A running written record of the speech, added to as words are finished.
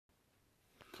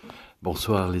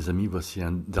Bonsoir les amis, voici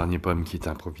un dernier poème qui est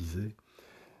improvisé.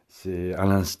 C'est à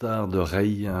l'instar de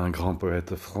Rey, un grand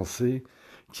poète français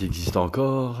qui existe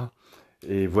encore.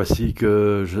 Et voici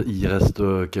il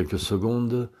reste quelques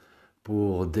secondes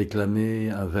pour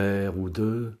déclamer un vers ou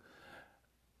deux.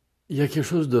 Il y a quelque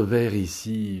chose de vert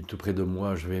ici, tout près de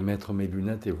moi. Je vais mettre mes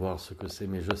lunettes et voir ce que c'est,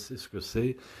 mais je sais ce que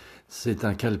c'est. C'est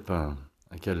un calepin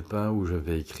où je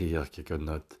vais écrire quelques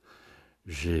notes.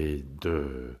 J'ai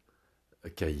deux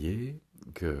cahier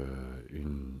que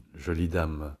une jolie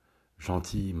dame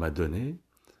gentille m'a donné.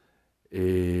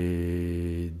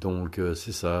 Et donc,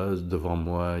 c'est ça, devant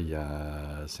moi,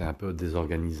 c'est un peu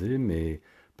désorganisé, mais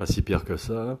pas si pire que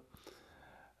ça.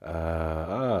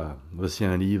 Voici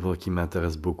un livre qui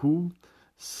m'intéresse beaucoup.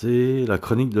 C'est La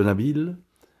chronique de Nabil,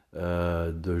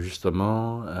 de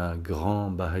justement un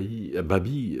grand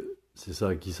Babi, c'est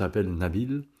ça, qui s'appelle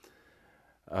Nabil.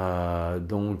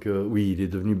 Oui, il est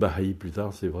devenu Baha'i plus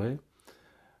tard, c'est vrai.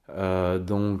 La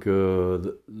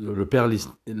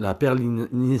perle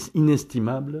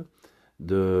inestimable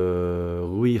de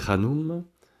Rui Hanoum.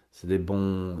 C'est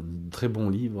très bons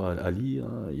livres à lire.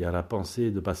 Il y a Les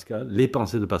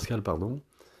pensées de Pascal, pardon.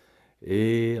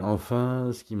 Et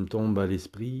enfin, ce qui me tombe à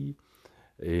l'esprit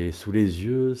et sous les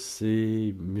yeux,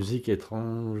 c'est musique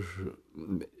étrange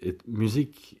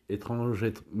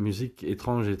étrangère.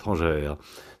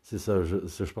 C'est ça,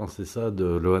 je pense, que c'est ça de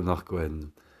Lohan Cohen.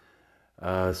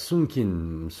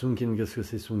 Sunkin, qu'est-ce que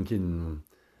c'est Sunkin?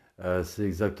 C'est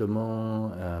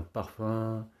exactement un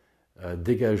parfum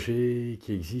dégagé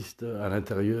qui existe à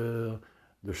l'intérieur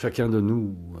de chacun de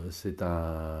nous. C'est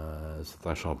un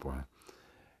shampoing,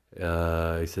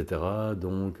 etc.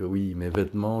 Donc oui, mes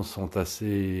vêtements sont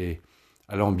assez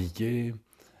alambiqués,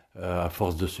 à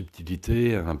force de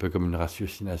subtilité, un peu comme une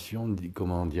ratiocination,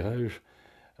 comment dirais-je.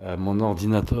 Mon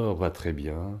ordinateur va très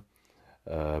bien.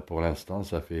 Pour l'instant,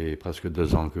 ça fait presque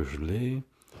 2 ans que je l'ai.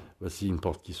 Voici une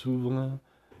porte qui s'ouvre.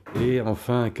 Et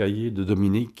enfin, un cahier de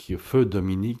Dominique, Feu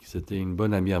Dominique. C'était une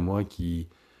bonne amie à moi qui,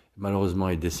 malheureusement,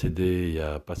 est décédée il n'y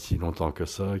a pas si longtemps que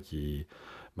ça, qui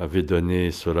m'avait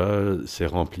donné cela. C'est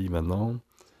rempli maintenant.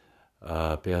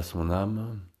 Paix à son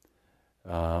âme.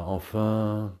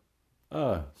 Enfin,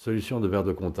 solution de verre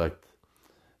de contact.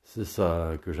 C'est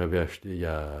ça que j'avais acheté il y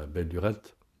a belle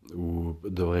durette, ou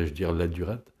devrais-je dire laide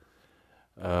durette.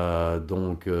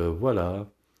 Voilà.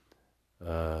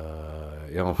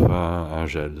 Et enfin, un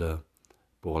gel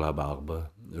pour la barbe.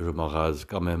 Je m'en rase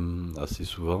quand même assez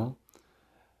souvent.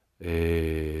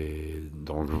 Et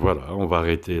donc voilà, on va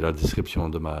arrêter la description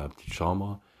de ma petite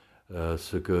chambre.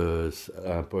 Ce que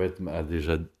un poète m'a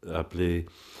déjà appelé,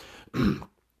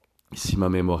 si ma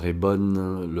mémoire est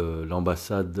bonne,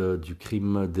 l'ambassade du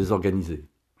crime désorganisé.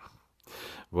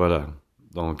 Voilà.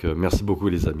 Donc merci beaucoup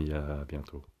les amis, à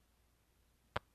bientôt.